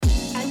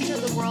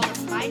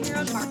Mind Your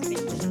Own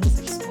Marketing Business.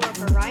 Explore a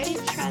variety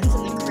of trends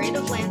in the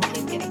creative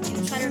landscape, getting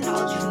insider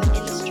knowledge from the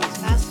industry's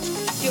best.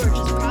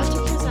 Fjorge is proud to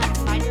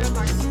present Mind Your Own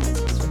Marketing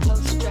Business with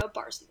host Joe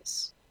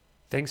Barsness.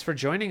 Thanks for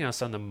joining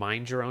us on the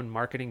Mind Your Own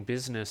Marketing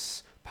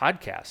Business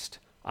podcast.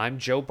 I'm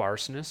Joe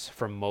Barsness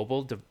from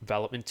mobile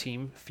development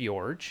team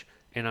Fjorge,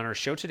 and on our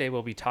show today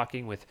we'll be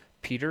talking with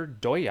Peter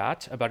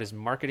Doyat about his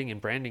marketing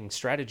and branding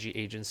strategy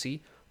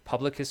agency,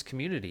 Publicus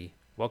Community.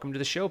 Welcome to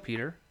the show,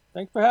 Peter.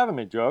 Thanks for having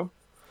me, Joe.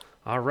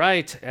 All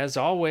right. As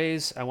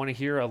always, I want to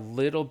hear a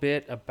little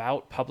bit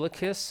about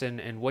Publicus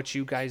and what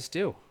you guys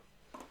do.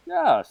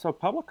 Yeah, so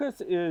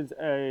Publicus is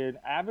an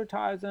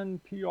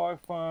advertising, PR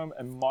firm,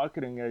 and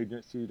marketing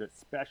agency that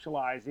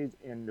specializes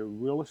in the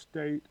real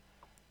estate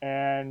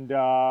and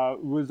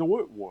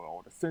resort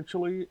world.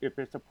 Essentially, if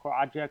it's a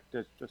project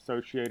that's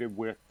associated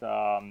with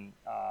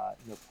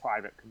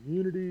private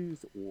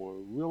communities or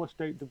real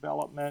estate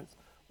developments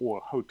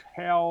or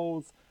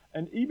hotels,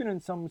 and even in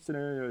some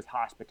scenarios,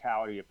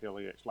 hospitality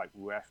affiliates like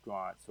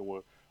restaurants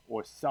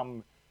or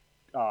some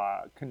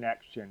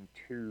connection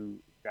to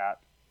that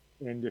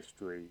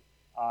industry.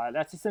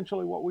 That's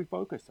essentially what we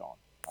focus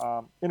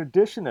on. In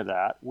addition to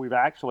that, we've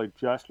actually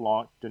just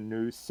launched a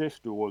new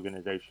sister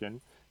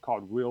organization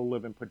called Real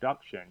Living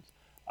Productions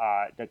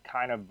that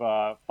kind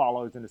of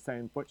follows in the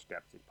same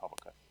footsteps as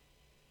Publicus.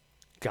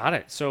 Got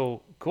it.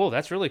 So cool.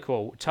 That's really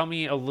cool. Tell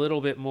me a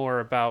little bit more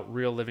about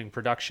Real Living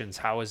Productions.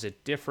 How is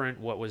it different?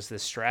 What was the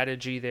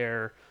strategy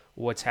there?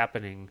 What's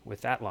happening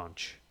with that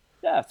launch?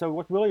 Yeah, so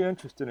what's really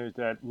interesting is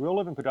that Real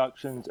Living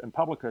Productions and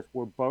Publicus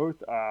were both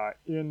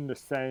in the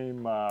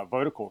same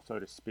vertical, so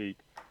to speak,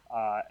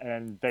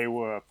 and they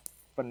were a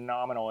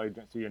phenomenal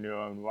agency in their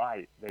own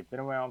right. They've been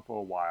around for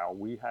a while.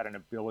 We had an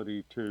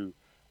ability to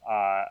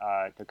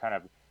kind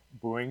of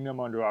bring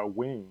them under our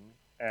wing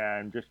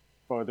and just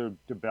further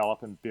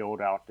develop and build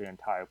out the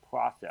entire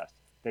process.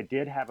 They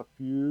did have a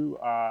few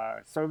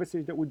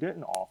services that we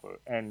didn't offer,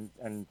 and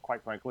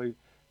quite frankly,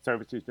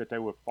 services that they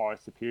were far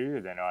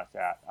superior than us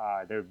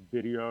at. Their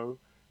video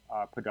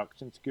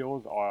production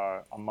skills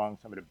are among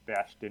some of the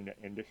best in the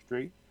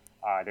industry.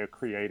 Their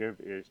creative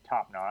is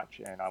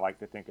top-notch, and I like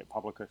to think at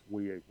Publicus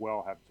we as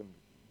well have some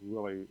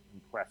really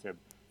impressive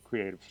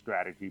creative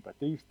strategy. But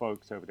these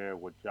folks over there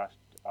were just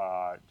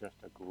a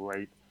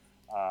great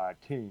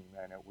team,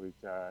 and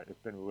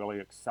it's been really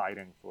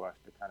exciting for us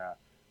to kind of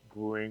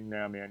bring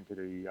them into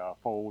the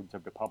folds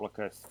of the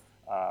Publicus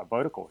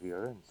vertical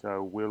here, and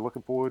so we're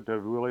looking forward to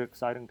really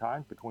exciting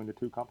times between the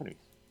two companies.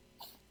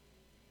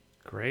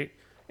 Great.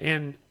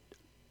 And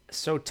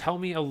so tell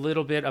me a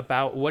little bit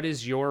about what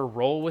is your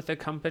role with the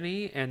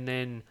company, and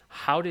then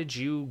how did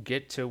you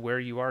get to where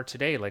you are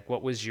today? Like,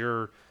 what was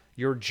your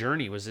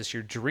journey? Was this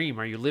your dream?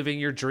 Are you living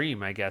your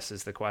dream, I guess,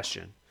 is the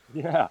question.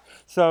 Yeah,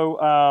 so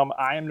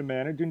I am the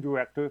managing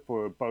director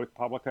for both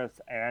Publicus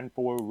and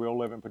for Real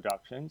Living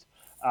Productions,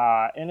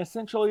 and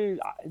essentially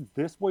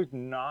this was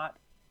not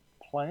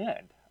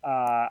planned.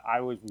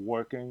 I was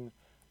working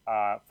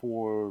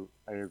for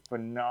a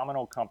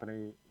phenomenal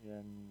company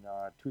in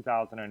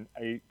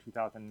 2008,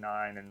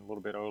 2009, and a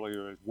little bit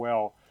earlier as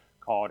well,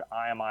 called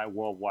IMI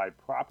Worldwide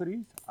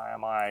Properties.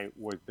 IMI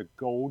was the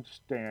gold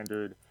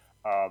standard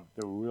of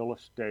the real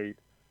estate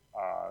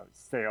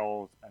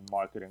sales and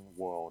marketing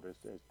world.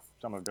 It's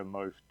some of the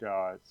most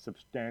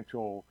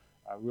substantial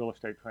real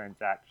estate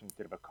transactions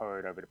that have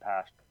occurred over the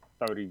past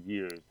 30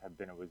 years have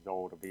been a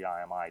result of the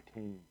IMI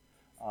team.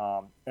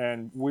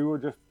 And we were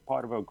just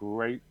part of a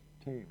great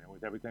team. It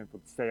was everything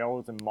from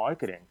sales and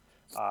marketing,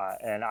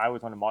 and I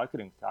was on the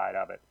marketing side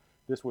of it.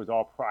 This was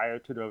all prior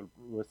to the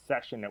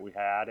recession that we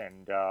had,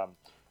 and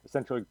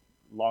essentially,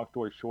 long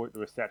story short, the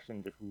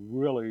recession just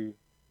really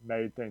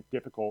made things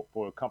difficult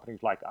for companies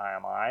like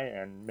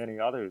IMI and many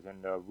others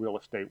in the real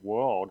estate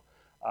world.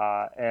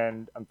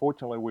 And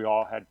unfortunately, we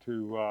all had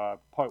to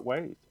part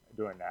ways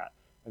during that.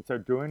 And so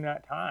during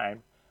that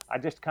time, I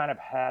just kind of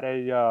had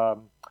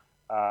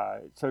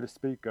so to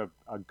speak,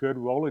 a good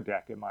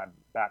Rolodeck in my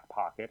back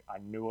pocket. I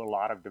knew a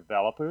lot of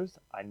developers.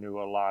 I knew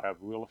a lot of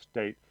real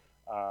estate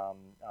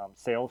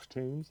sales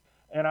teams.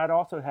 And I'd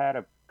also had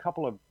a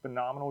couple of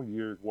phenomenal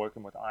years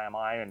working with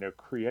IMI and their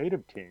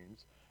creative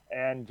teams,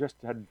 and just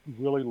had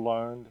really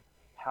learned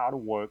how to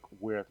work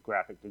with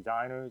graphic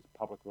designers,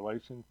 public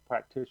relations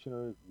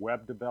practitioners,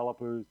 web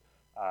developers,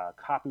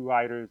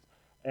 copywriters.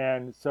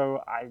 And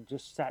so I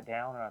just sat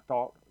down and I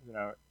thought,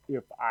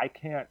 if I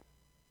can't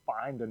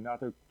find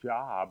another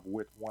job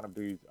with one of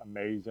these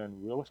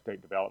amazing real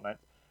estate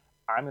developments,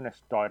 I'm going to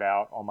start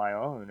out on my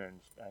own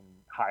and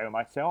hire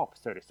myself,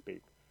 so to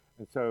speak.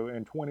 And so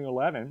in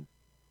 2011,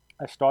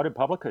 I started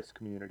Publicus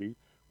Community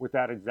with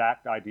that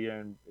exact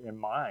idea in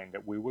mind,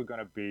 that we were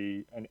going to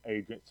be an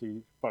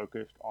agency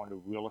focused on the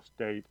real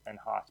estate and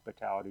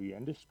hospitality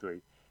industry.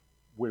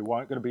 We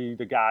weren't going to be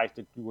the guys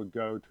that you would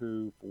go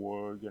to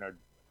for,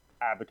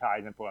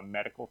 advertising for a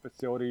medical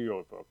facility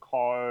or for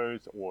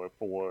cars or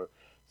for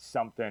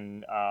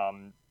something,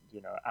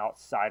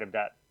 outside of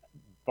that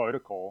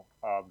vertical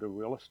of the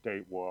real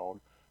estate world.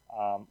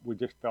 We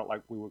just felt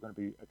like we were going to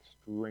be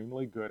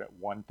extremely good at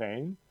one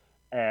thing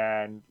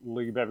and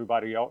leave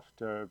everybody else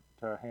to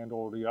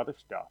handle the other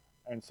stuff.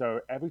 And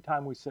so every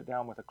time we sit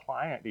down with a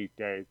client these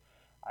days,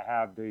 I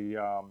have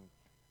the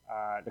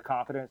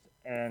confidence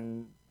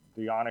and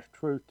the honest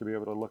truth to be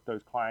able to look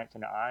those clients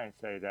in the eye and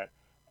say that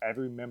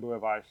every member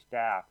of our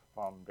staff,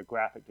 from the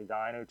graphic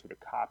designer to the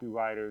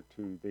copywriter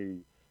to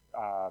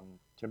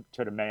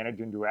to the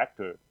managing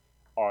director,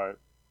 are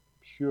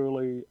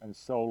purely and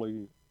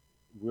solely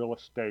real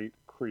estate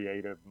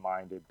creative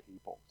minded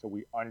people. So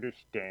we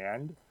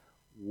understand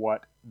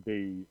what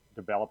the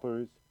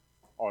developers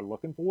are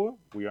looking for.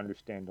 We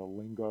understand the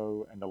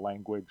lingo and the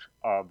language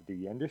of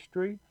the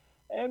industry.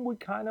 And we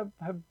kind of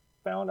have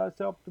found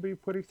ourselves to be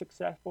pretty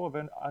successful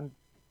in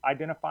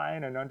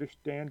identifying and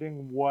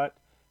understanding what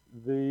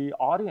the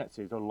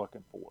audiences are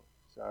looking for.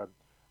 So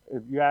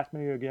if you ask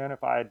me again if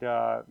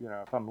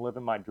if I'm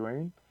living my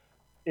dream,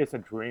 it's a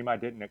dream I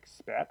didn't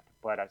expect,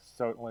 but I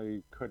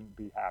certainly couldn't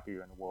be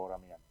happier in the world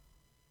I'm in.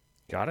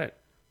 Got it.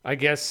 I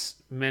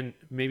guess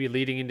maybe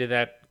leading into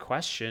that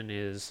question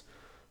is,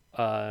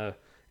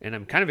 and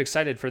I'm kind of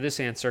excited for this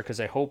answer because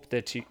I hope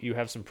that you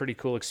have some pretty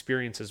cool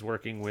experiences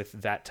working with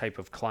that type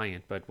of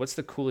client. But what's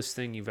the coolest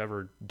thing you've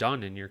ever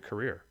done in your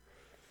career?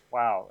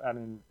 Wow, I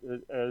mean,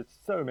 there's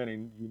so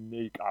many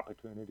unique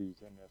opportunities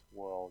in this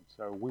world.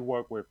 So we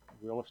work with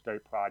real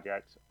estate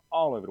projects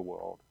all over the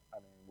world. I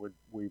mean,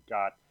 we've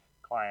got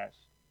clients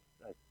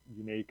as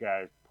unique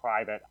as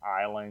private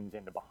islands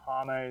in the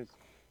Bahamas.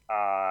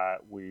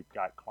 We've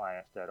got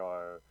clients that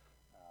are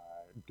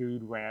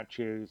dude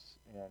ranches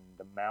in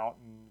the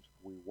mountains.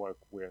 We work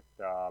with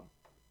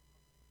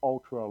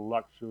ultra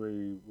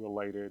luxury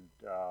related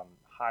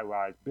high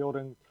rise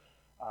buildings.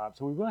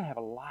 So we really have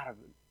a lot of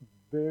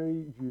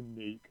very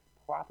unique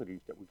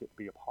properties that we get to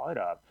be a part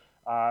of.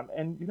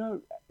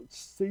 And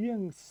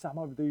seeing some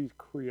of these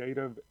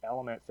creative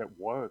elements at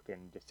work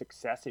and the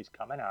successes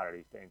coming out of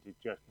these things is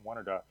just one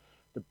of the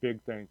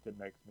big things that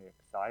makes me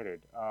excited.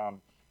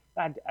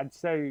 I'd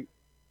say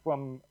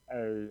from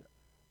a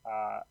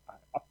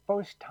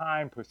first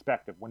time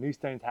perspective, when these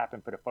things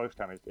happen for the first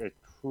time, it's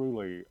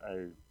truly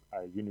a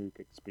unique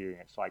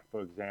experience. Like,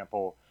 for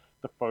example,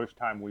 the first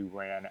time we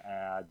ran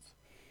ads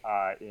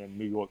in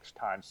New York's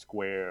Times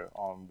Square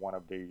on one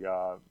of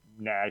the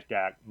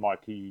NASDAQ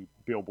marquee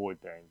billboard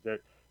things.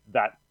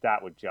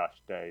 That was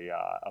just a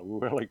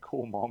really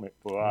cool moment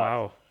for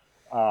us.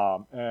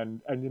 Wow.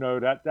 And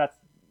that's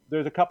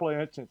there's a couple of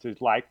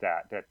instances like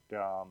that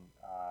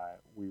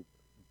we've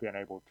been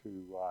able to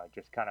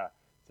just kind of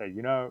say,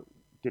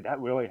 did that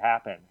really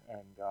happen?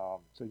 And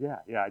so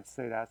yeah, I'd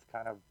say that's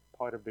kind of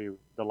part of the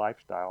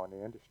lifestyle in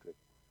the industry.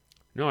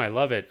 No, I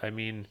love it. I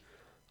mean,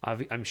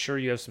 I'm sure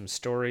you have some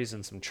stories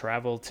and some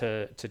travel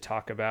to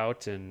talk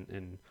about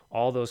and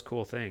all those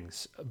cool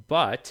things.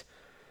 But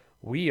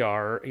we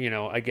are,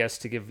 I guess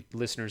to give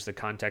listeners the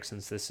context,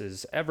 since this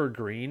is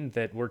evergreen,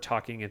 that we're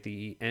talking at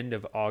the end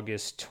of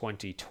August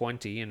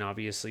 2020. And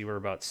obviously, we're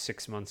about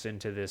 6 months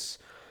into this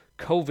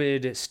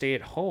COVID stay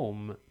at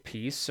home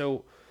piece.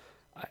 So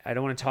I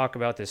don't want to talk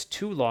about this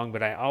too long,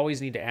 but I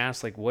always need to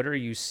ask, like, what are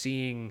you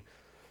seeing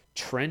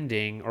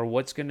trending, or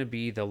what's going to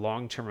be the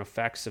long-term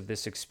effects of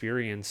this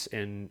experience,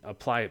 and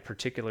apply it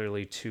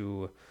particularly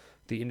to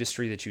the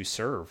industry that you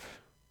serve?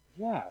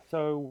 Yeah,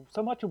 so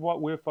much of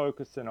what we're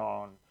focusing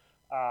on,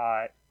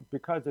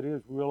 because it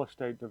is real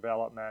estate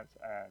developments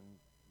and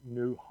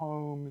new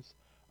homes,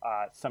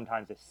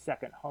 sometimes a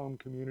second home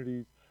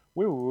communities,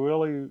 we're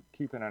really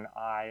keeping an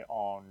eye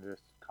on this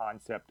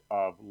concept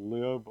of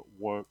live,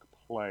 work,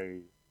 play,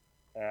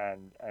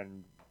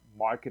 and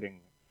marketing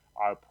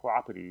our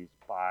properties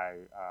by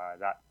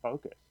that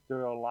focus. There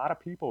are a lot of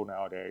people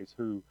nowadays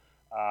who,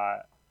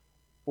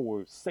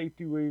 for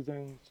safety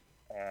reasons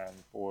and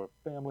for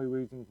family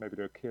reasons, maybe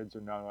their kids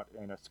are not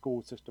in a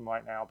school system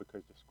right now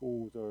because the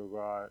schools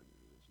are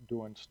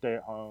doing stay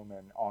at home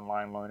and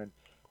online learning.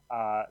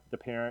 The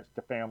parents,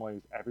 the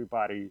families,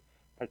 everybody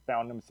has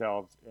found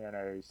themselves in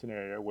a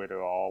scenario where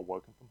they're all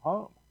working from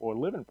home or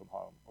living from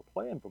home or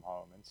playing from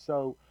home. And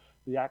so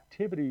the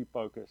activity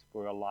focus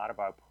for a lot of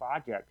our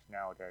projects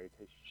nowadays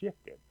has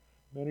shifted.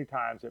 Many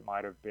times it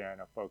might have been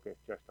a focus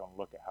just on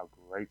look at how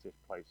great this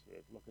place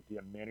is, look at the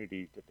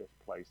amenities that this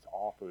place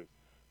offers.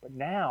 But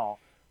now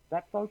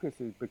that focus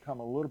has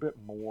become a little bit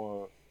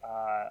more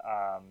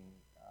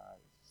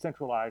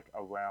centralized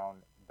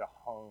around the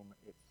home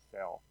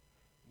itself.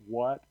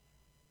 What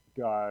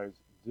does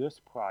this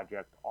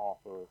project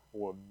offer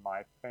for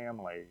my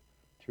family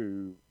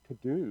to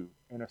do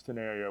in a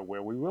scenario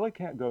where we really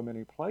can't go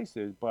many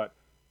places, but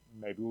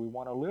maybe we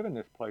want to live in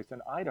this place in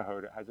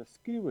Idaho that has a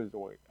ski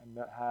resort and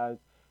that has,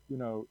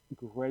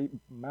 great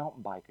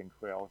mountain biking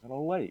trails and a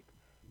lake.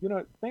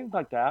 Things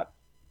like that,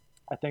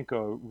 I think,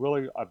 are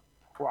really a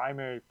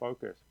primary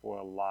focus for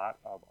a lot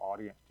of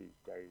audience these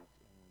days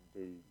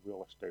in the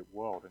real estate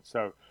world. And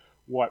so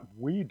what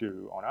we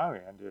do on our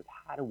end is,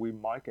 how do we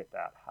market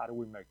that? How do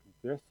we make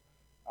this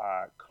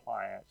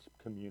client's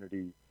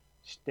community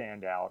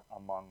stand out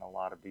among a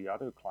lot of the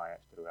other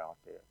clients that are out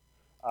there?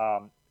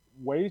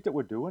 Ways that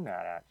we're doing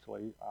that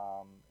actually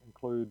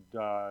include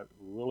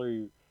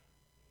really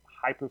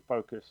hyper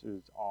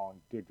focuses on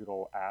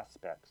digital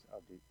aspects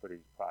for these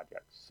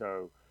projects.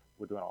 So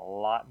we're doing a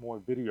lot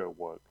more video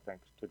work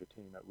thanks to the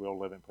team at Real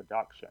Living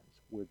Productions.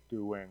 We're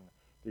doing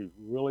these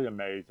really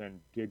amazing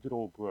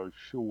digital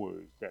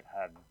brochures that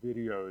have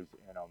videos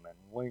in them and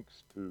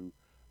links to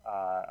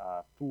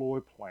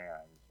floor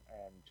plans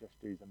and just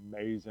these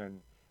amazing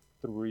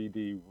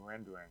 3D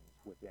renderings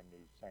within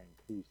these same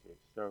pieces.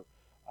 So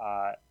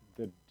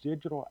the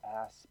digital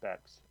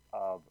aspects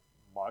of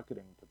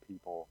marketing to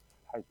people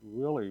has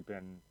really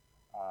been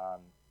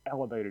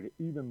elevated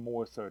even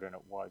more so than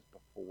it was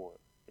before.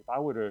 If I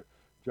were to,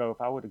 Joe,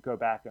 if I were to go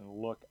back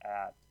and look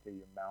at the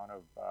amount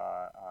of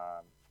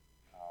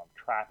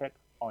traffic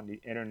on the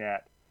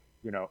internet,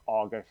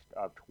 August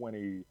of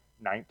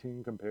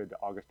 2019 compared to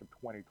August of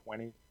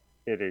 2020,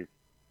 it is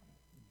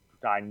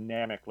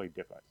dynamically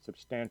different.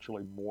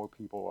 Substantially more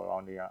people are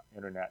on the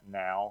internet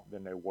now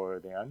than they were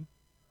then.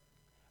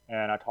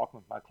 And I talk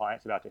with my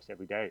clients about this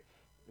every day.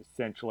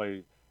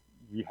 Essentially,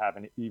 you have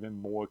an even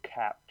more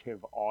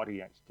captive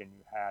audience than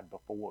you had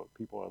before.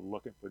 People are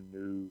looking for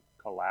new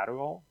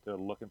collateral. They're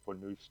looking for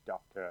new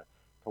stuff to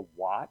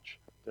watch.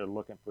 They're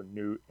looking for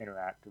new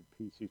interactive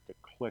pieces to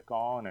click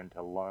on and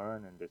to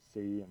learn and to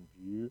see and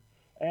view.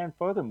 And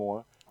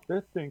furthermore,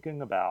 they're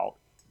thinking about,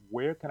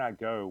 where can I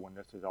go when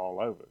this is all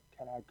over?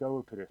 Can I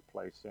go to this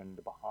place in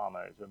the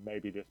Bahamas, or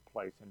maybe this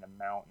place in the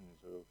mountains,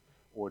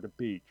 or the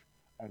beach?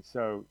 And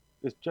so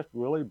it's just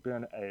really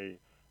been a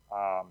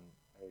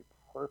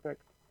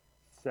perfect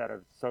set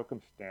of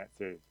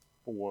circumstances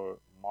for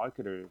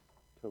marketers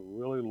to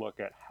really look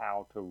at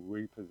how to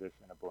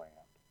reposition a brand.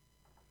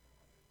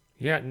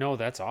 Yeah, no,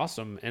 that's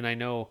awesome. And I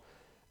know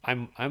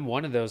I'm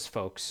one of those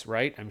folks,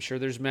 right? I'm sure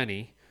there's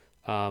many.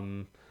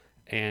 And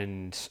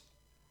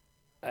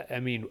I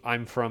mean,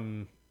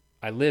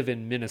 I live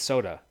in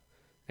Minnesota,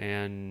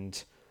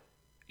 and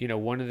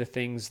one of the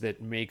things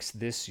that makes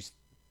this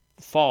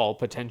fall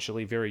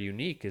potentially very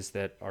unique is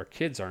that our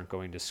kids aren't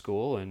going to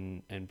school,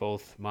 and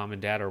both mom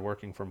and dad are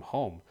working from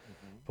home.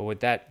 Mm-hmm. But what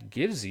that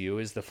gives you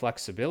is the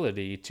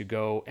flexibility to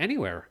go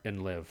anywhere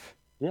and live.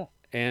 Yeah.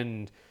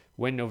 And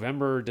when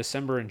November,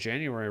 December, and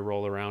January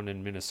roll around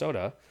in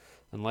Minnesota,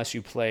 unless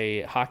you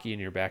play hockey in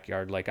your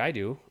backyard like I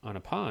do on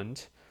a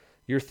pond,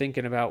 you're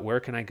thinking about, where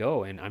can I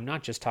go? And I'm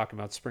not just talking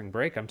about spring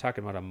break, I'm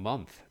talking about a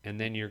month. And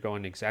then you're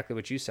going exactly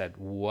what you said.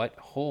 What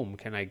home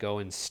can I go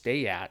and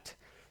stay at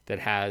that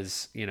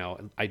has,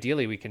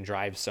 ideally we can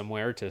drive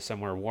somewhere to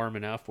somewhere warm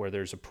enough where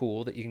there's a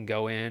pool that you can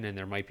go in, and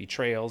there might be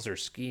trails or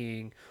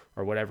skiing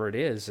or whatever it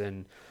is.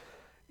 And,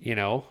 we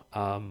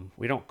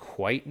don't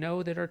quite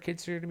know that our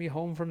kids are going to be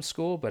home from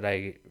school, but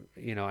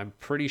I'm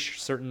pretty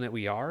certain that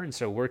we are. And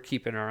so we're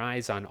keeping our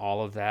eyes on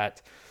all of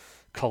that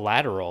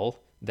collateral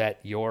that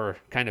you're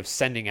kind of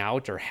sending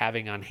out or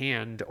having on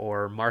hand,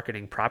 or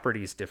marketing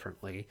properties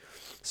differently.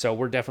 So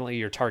we're definitely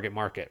your target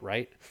market,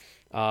 right?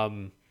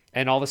 And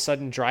all of a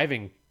sudden,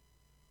 driving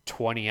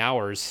 20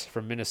 hours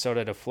from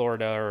Minnesota to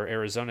Florida or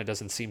Arizona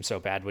doesn't seem so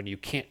bad when you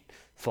can't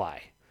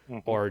fly,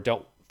 or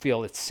don't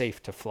feel it's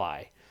safe to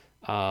fly,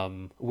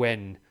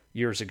 when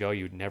years ago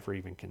you'd never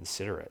even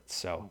consider it.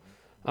 So,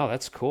 oh,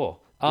 that's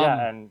cool.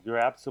 Yeah, and you're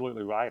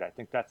absolutely right. I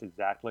think that's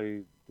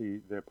exactly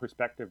the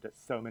perspective that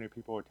so many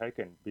people are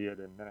taking, be it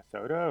in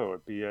Minnesota or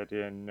be it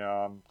in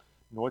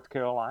North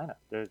Carolina.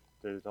 There's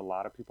a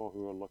lot of people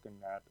who are looking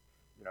at,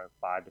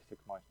 5 to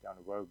 6 months down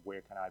the road,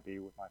 where can I be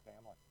with my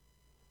family?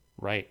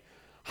 Right.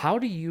 How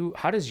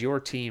does your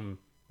team,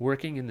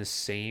 working in the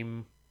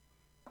same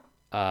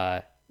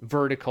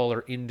vertical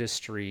or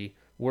industry,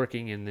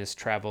 working in this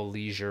travel,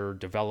 leisure,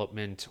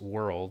 development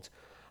world,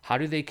 how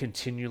do they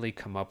continually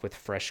come up with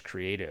fresh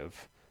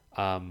creative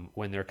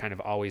when they're kind of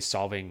always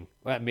solving,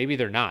 maybe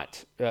they're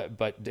not,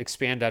 but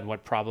expand on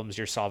what problems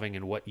you're solving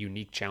and what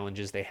unique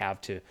challenges they have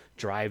to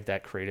drive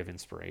that creative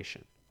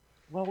inspiration?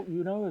 Well,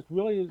 it's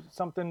really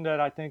something that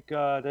I think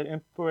the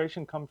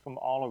inspiration comes from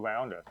all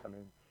around us. I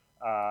mean,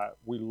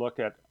 we look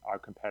at our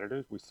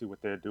competitors, we see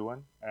what they're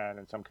doing, and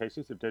in some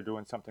cases, if they're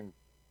doing something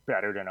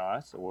better than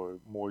us or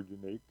more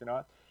unique than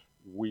us,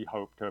 we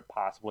hope to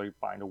possibly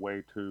find a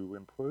way to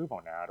improve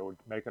on that or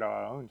make it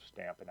our own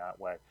stamp in that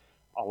way.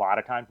 A lot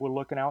of times we're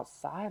looking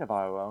outside of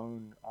our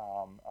own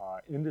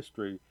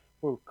industry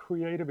for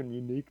creative and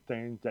unique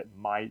things that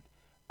might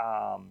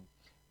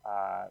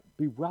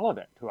be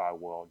relevant to our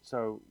world.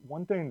 So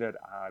one thing that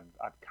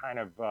I've kind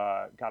of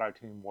got our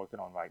team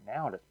working on right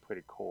now that's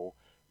pretty cool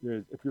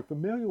is, if you're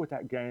familiar with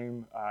that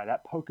game,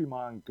 that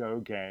Pokemon Go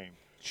game,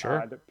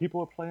 Sure. that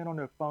people are playing on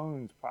their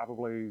phones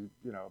probably,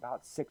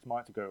 about 6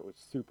 months ago, it was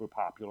super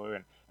popular,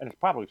 and it's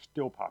probably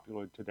still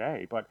popular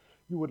today. But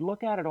you would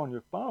look at it on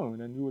your phone,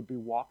 and you would be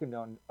walking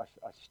down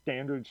a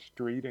standard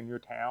street in your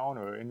town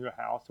or in your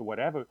house or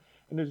whatever,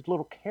 and these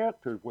little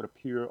characters would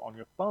appear on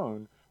your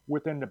phone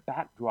within the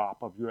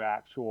backdrop of your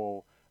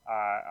actual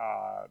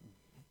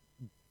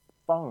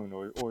phone,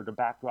 or the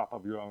backdrop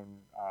of your own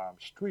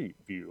street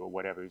view or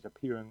whatever is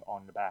appearing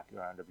on the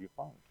background of your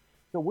phone.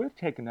 So we're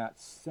taking that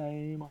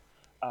same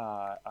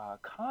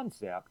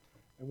concept,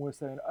 And we're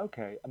saying,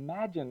 okay,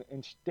 imagine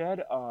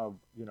instead of,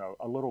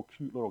 a little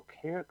cute little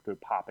character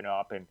popping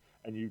up and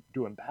you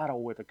doing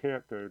battle with a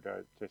character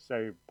to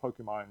save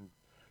Pokemon,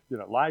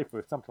 life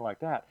or something like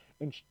that.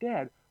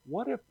 Instead,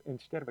 what if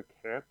instead of a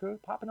character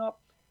popping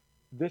up,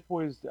 this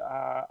was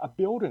a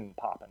building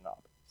popping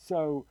up?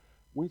 So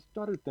we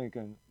started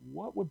thinking,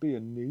 what would be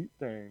a neat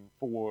thing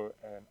for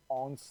an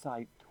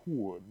on-site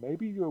tour?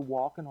 Maybe you're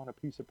walking on a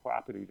piece of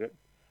property that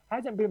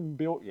hasn't been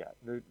built yet.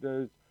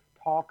 There's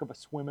talk of a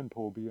swimming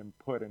pool being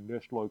put in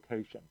this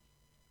location.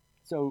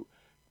 So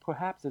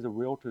perhaps as a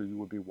realtor, you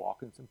would be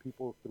walking some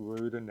people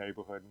through the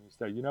neighborhood and you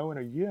say, in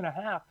a year and a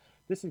half,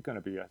 this is going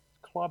to be a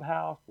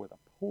clubhouse with a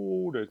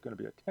pool. There's going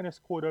to be a tennis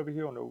court over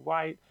here on the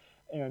right.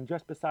 And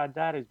just beside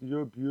that is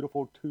your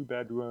beautiful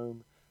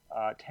two-bedroom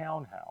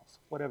townhouse,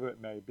 whatever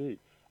it may be.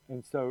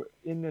 And so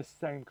in this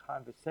same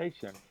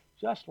conversation,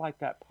 just like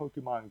that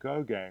Pokemon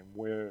Go game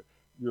where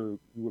you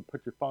would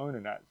put your phone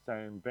in that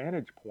same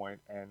vantage point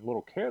and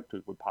little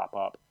characters would pop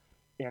up,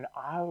 in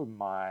our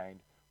mind,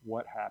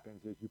 what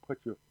happens is you put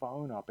your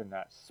phone up in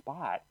that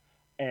spot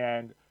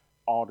and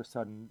all of a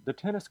sudden the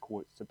tennis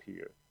courts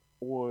appear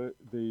or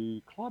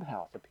the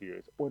clubhouse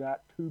appears or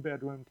that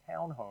two-bedroom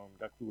townhome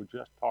that we were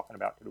just talking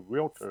about to the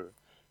realtor,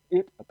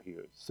 it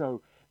appears.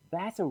 So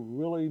that's a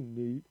really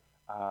neat,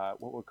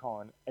 what we're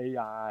calling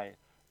AI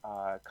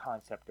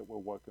concept that we're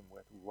working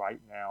with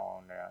right now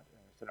on that.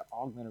 And it's an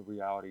augmented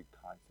reality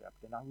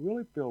concept. And I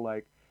really feel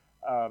like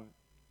um,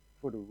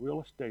 for the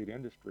real estate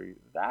industry,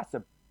 that's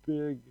a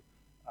big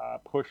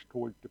push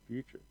towards the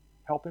future,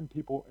 helping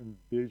people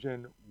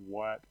envision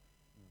what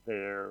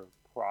their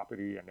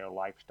property and their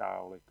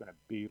lifestyle is going to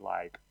be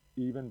like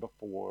even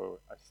before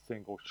a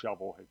single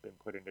shovel has been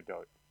put in the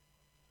dirt.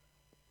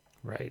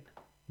 Right.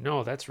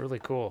 No, that's really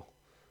cool.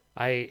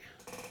 I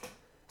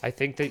I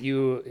think that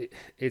you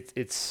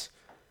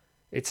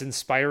it's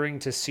inspiring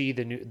to see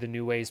the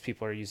new ways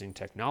people are using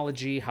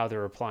technology, how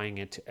they're applying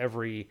it to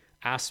every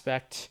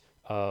aspect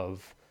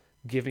of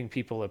giving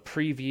people a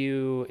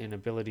preview and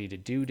ability to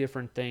do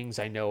different things.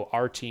 I know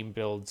our team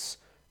builds,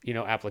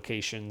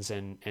 applications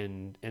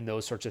and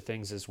those sorts of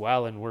things as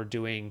well, and we're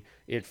doing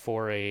it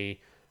for a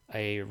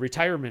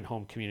retirement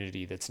home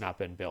community that's not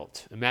been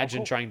built. Oh, Imagine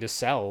cool. trying to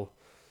sell,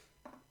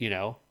 you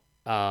know,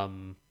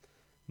 um,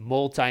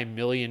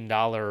 multi-million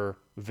dollar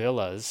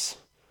villas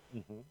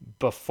Hmm.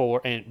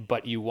 before,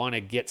 but you want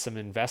to get some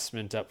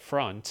investment up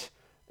front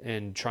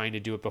and trying to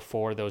do it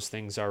before those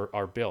things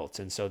are built.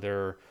 And so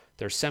they're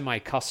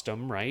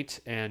semi-custom, right?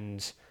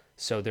 And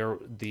so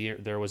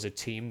there was a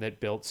team that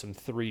built some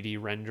 3D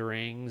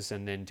renderings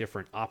and then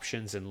different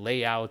options and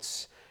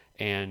layouts,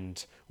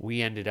 and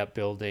we ended up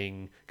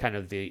building kind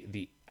of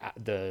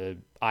the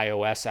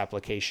iOS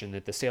application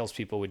that the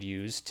salespeople would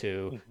use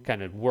to Hmm.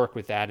 kind of work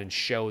with that and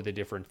show the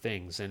different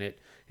things. And it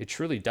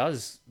truly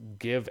does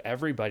give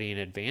everybody an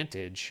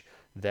advantage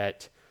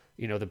that,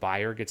 the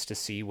buyer gets to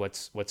see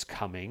what's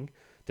coming.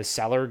 The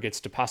seller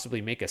gets to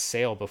possibly make a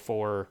sale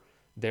before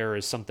there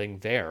is something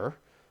there,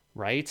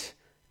 right?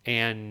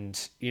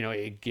 And,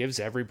 it gives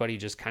everybody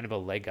just kind of a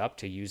leg up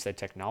to use that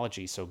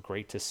technology. So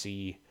great to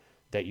see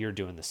that you're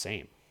doing the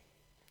same.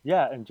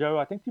 Yeah, and Joe,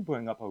 I think you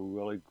bring up a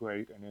really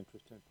great and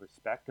interesting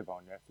perspective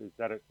on this is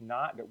that it's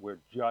not that we're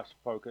just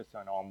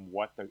focusing on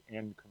what the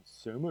end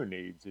consumer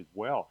needs as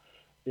well.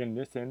 In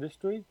this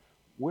industry,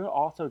 we're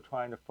also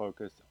trying to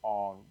focus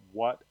on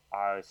what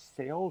our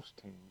sales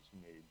teams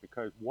need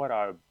because what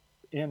our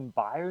end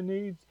buyer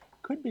needs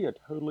could be a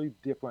totally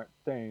different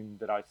thing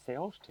that our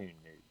sales team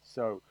needs.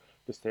 So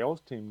the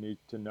sales team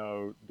needs to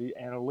know the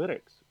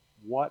analytics.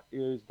 What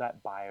is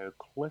that buyer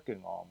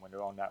clicking on when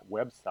they're on that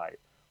website?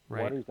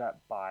 What Right. is that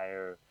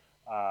buyer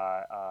uh,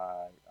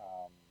 uh,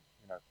 um,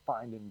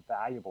 finding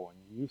valuable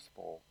and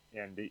useful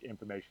in the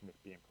information that's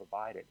being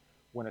provided?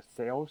 When a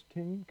sales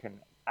team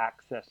can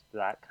access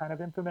that kind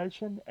of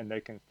information and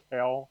they can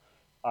tell,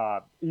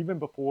 even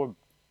before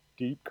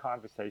deep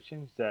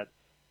conversations, that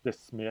the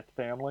Smith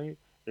family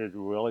is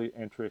really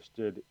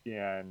interested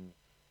in,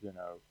 you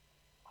know,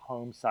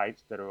 home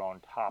sites that are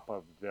on top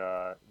of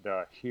the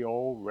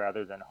hill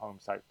rather than home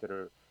sites that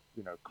are,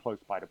 close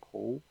by the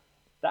pool.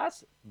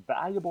 That's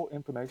valuable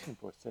information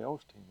for a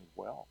sales team as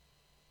well.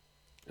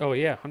 Oh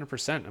yeah,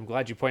 100%. I'm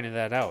glad you pointed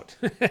that out.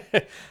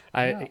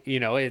 Yeah.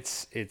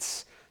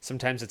 It's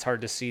sometimes it's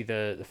hard to see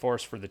the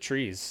forest for the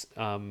trees.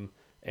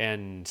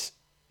 And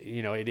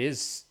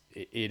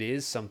it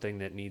is something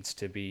that needs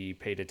to be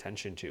paid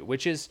attention to,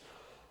 which is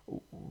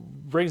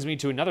brings me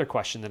to another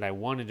question that I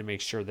wanted to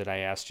make sure that I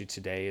asked you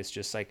today is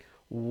just like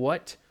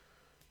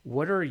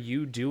what are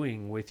you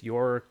doing with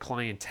your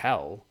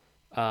clientele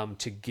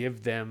to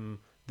give them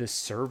the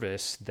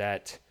service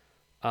that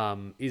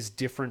is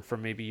different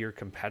from maybe your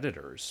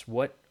competitors?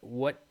 What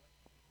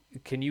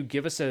can you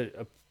give us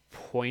a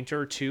point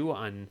or two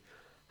on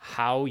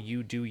how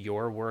you do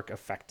your work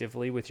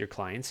effectively with your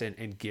clients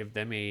and give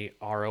them a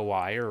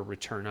ROI or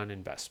return on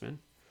investment?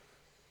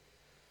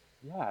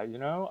 Yeah,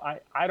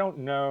 I don't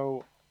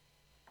know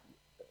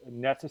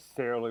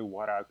necessarily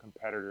what our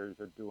competitors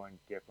are doing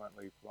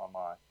differently from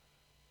us.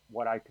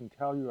 what I can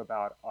tell you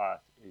about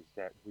us is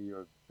that we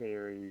are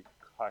very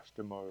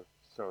customer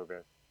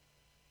service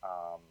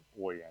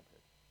oriented.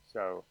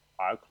 So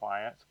our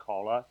clients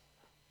call us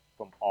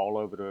from all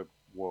over the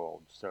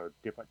world. So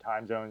different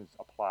time zones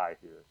apply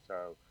here.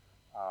 So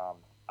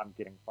I'm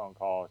getting phone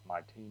calls.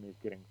 My team is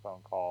getting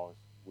phone calls.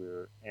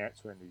 We're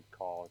answering these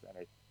calls, and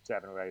it's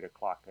 7 or 8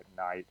 o'clock at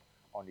night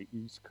on the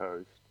East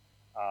Coast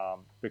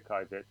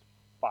because it's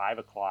 5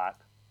 o'clock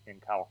in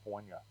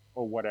California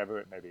or whatever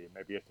it may be.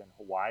 Maybe it's in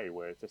Hawaii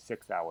where it's a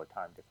 6 hour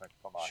time difference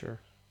from us. Sure.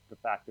 The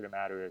fact of the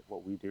matter is,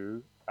 what we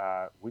do,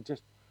 we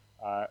just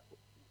uh,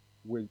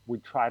 we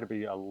try to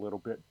be a little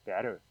bit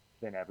better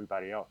than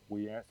everybody else.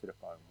 We answer the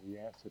phone. We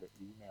answer the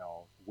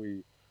emails.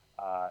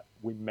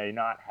 We may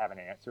not have an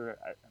answer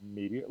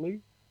immediately,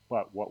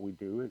 but what we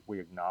do is we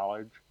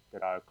acknowledge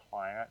that our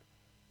client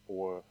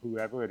or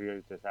whoever it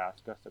is that's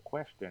asked us a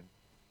question,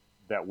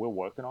 that we're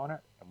working on it,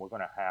 and we're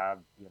going to have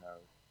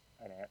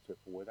an answer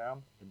for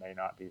them. It may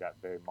not be that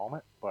very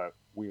moment, but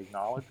we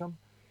acknowledge them,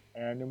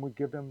 and then we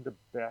give them the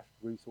best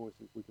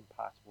resources we can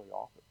possibly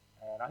offer.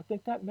 And I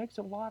think that makes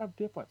a lot of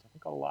difference. I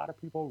think a lot of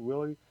people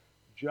really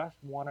just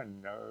want to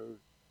know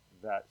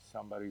that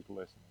somebody's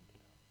listening to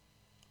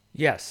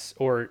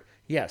them.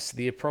 Yes,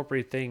 the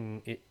appropriate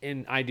thing,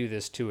 and I do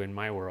this too in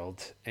my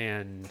world,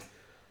 and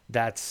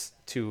that's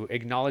to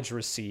acknowledge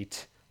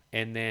receipt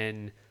and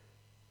then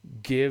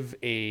give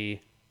the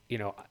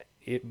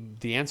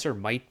answer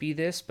might be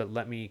this, but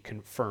let me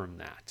confirm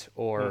that,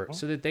 or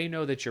so that they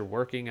know that you're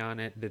working on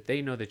it, that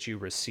they know that you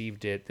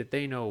received it, that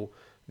they know.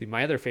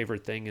 My other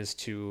favorite thing is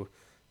to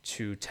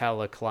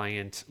tell a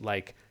client,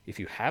 like, if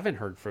you haven't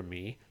heard from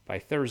me by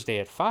Thursday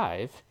at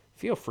 5,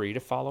 feel free to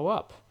follow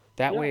up.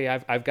 That way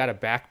I've got a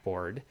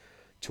backboard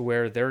to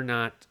where they're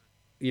not,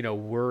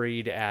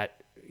 worried at,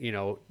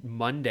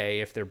 Monday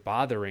if they're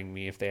bothering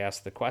me if they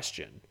ask the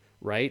question,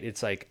 right?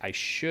 It's like, I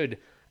should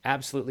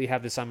absolutely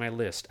have this on my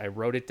list. I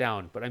wrote it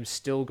down, but I'm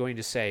still going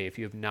to say, if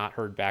you have not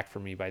heard back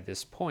from me by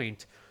this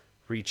point,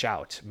 reach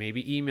out.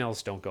 Maybe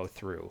emails don't go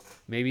through.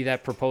 Maybe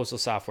that proposal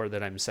software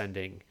that I'm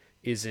sending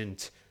is going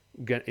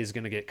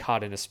to get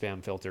caught in a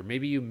spam filter.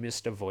 Maybe you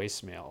missed a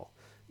voicemail.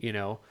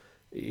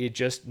 It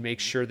just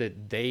makes sure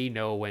that they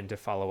know when to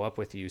follow up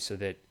with you, so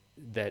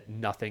that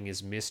nothing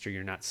is missed or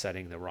you're not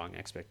setting the wrong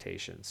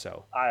expectations.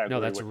 So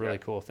that's a really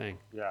cool thing.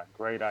 Yeah,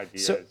 great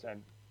ideas.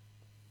 And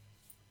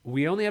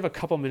we only have a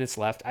couple minutes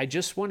left. I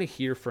just want to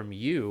hear from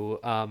you.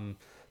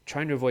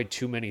 Trying to avoid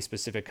too many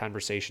specific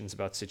conversations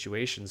about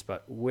situations,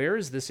 but where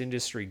is this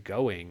industry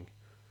going?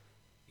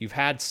 You've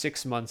had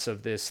 6 months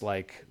of this,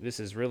 like, this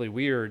is really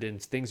weird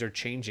and things are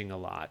changing a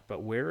lot,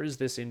 but where is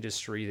this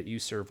industry that you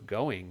serve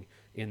going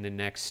in the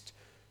next,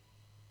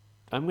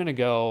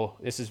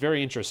 this is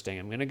very interesting.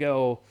 I'm going to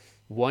go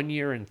 1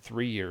 year and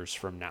 3 years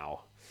from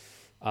now.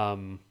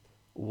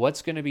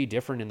 What's going to be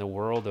different in the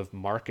world of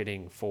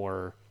marketing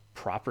for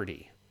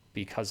property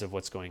because of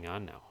what's going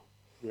on now?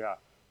 Yeah.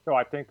 So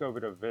I think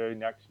over the very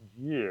next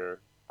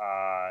year,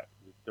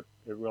 it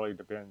really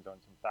depends on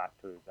some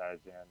factors, as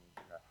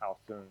in how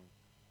soon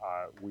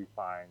we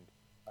find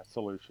a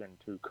solution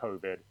to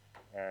COVID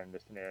and the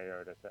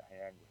scenario that's at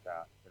hand with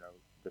that.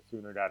 The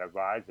sooner that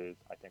arises,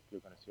 I think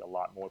you're going to see a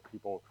lot more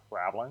people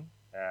traveling,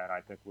 and I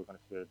think we're going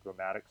to see a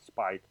dramatic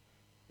spike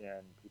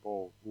in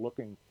people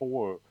looking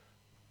for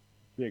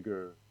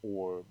bigger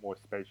or more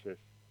spacious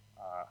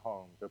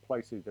homes or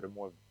places that are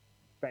more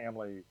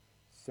family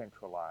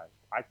centralized.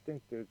 I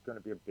think there's going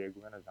to be a big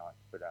renaissance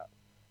for that.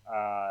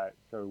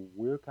 So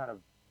we're kind of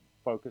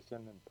focusing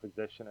and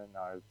positioning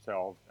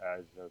ourselves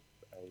as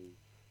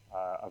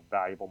a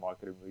valuable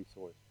marketing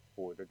resource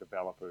for the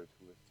developers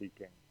who are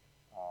seeking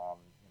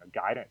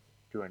guidance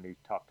during these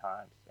tough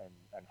times,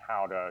 and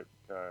how to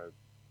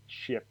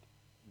shift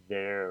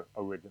their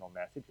original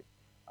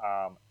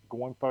messaging.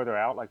 Going further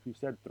out, like you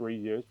said, 3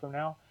 years from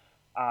now,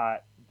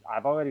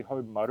 I've already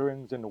heard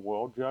mutterings in the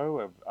world,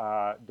 Joe,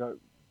 of the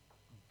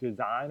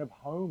design of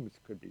homes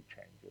could be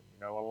changing.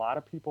 A lot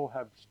of people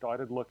have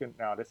started looking.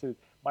 Now,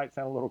 might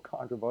sound a little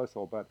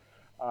controversial, but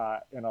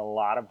in a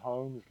lot of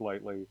homes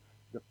lately,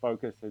 the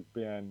focus has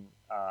been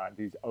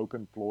these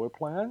open floor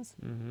plans.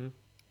 Mm-hmm.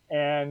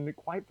 And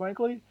quite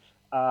frankly,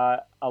 a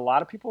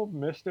lot of people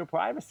miss their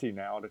privacy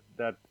now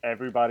that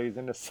everybody's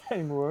in the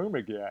same room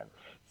again.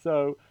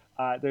 So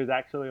there's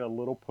actually a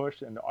little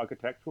push in the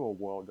architectural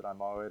world that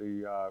I'm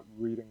already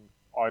reading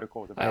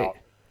articles about,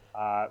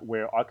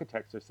 where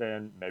architects are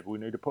saying maybe we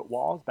need to put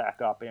walls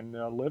back up in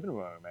the living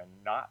room and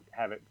not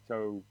have it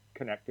so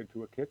connected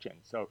to a kitchen.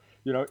 So,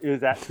 is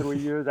that 3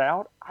 years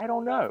out? I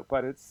don't know,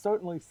 but it's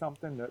certainly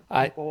something that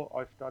people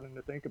are starting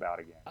to think about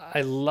again.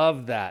 I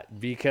love that,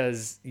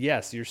 because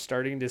yes, you're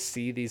starting to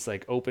see these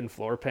like open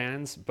floor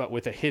plans, but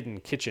with a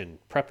hidden kitchen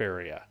prep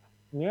area.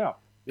 Yeah.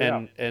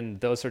 And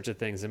those sorts of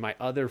things. And my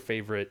other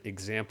favorite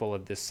example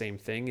of this same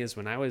thing is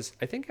when I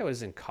think I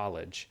was in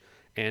college,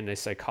 and a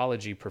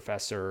psychology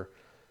professor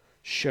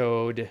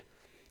showed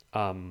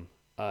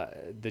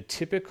the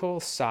typical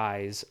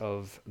size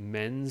of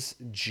men's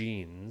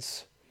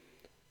jeans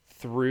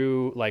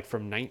through like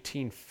from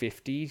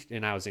 1950,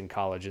 and I was in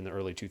college in the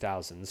early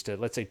 2000s, to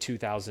let's say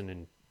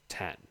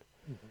 2010.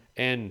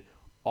 And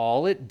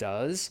all it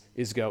does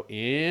is go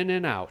in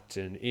and out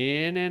and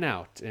in and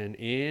out and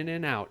in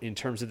and out in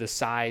terms of the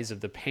size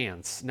of the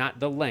pants, not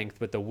the length,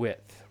 but the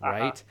width,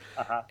 right?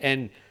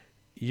 And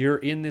you're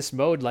in this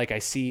mode. Like I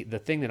see the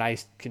thing that I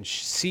can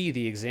see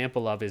the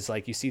example of is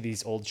like you see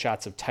these old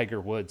shots of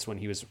Tiger Woods when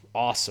he was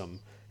awesome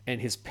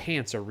and his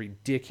pants are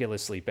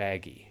ridiculously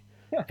baggy.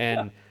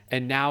 And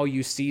now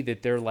you see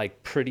that they're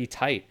like pretty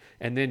tight.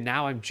 And then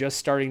now I'm just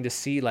starting to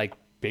see like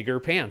bigger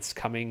pants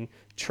coming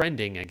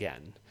trending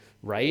again.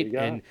 Right.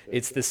 And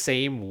it's the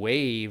same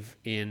wave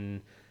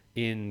in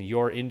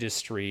your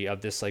industry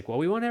of this, like, well,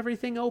 we want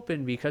everything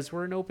open because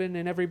we're an open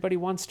and everybody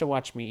wants to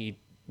watch me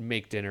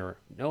make dinner.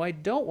 No, I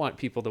don't want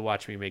people to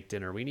watch me make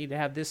dinner. We need to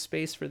have this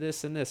space for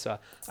this and this.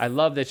 I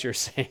love that you're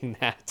saying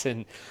that.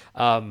 And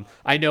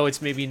I know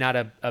it's maybe not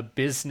a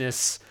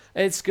business.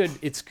 It's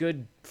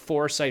good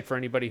foresight for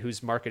anybody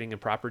who's marketing a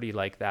property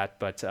like that.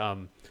 But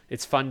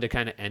it's fun to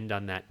kind of end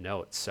on that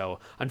note. So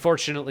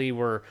unfortunately,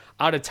 we're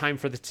out of time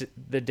for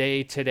the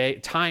day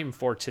today,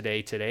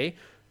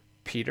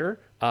 Peter.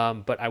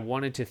 But I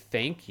wanted to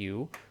thank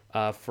you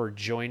for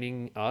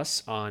joining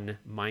us on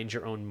Mind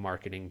Your Own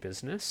Marketing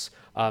Business.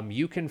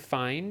 You can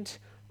find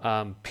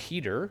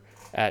Peter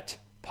at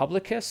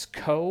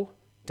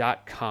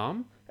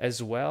publicusco.com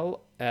as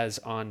well as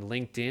on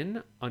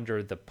LinkedIn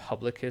under the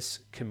Publicus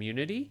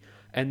community.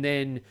 And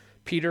then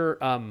Peter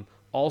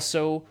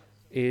also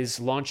is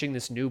launching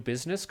this new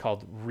business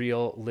called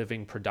Real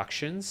Living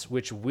Productions,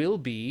 which will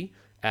be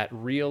at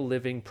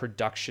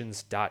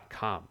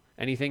reallivingproductions.com.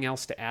 Anything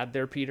else to add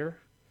there, Peter?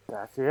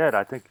 That's it.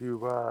 I think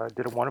you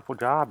did a wonderful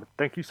job.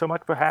 Thank you so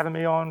much for having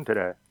me on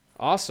today.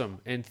 Awesome.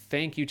 And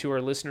thank you to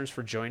our listeners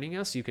for joining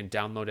us. You can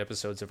download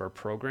episodes of our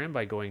program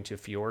by going to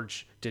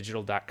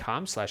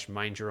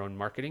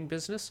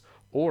fjorddigital.com/mindyourownmarketingbusiness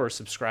or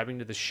subscribing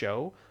to the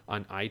show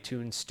on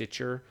iTunes,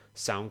 Stitcher,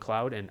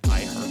 SoundCloud, and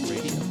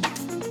iHeartRadio.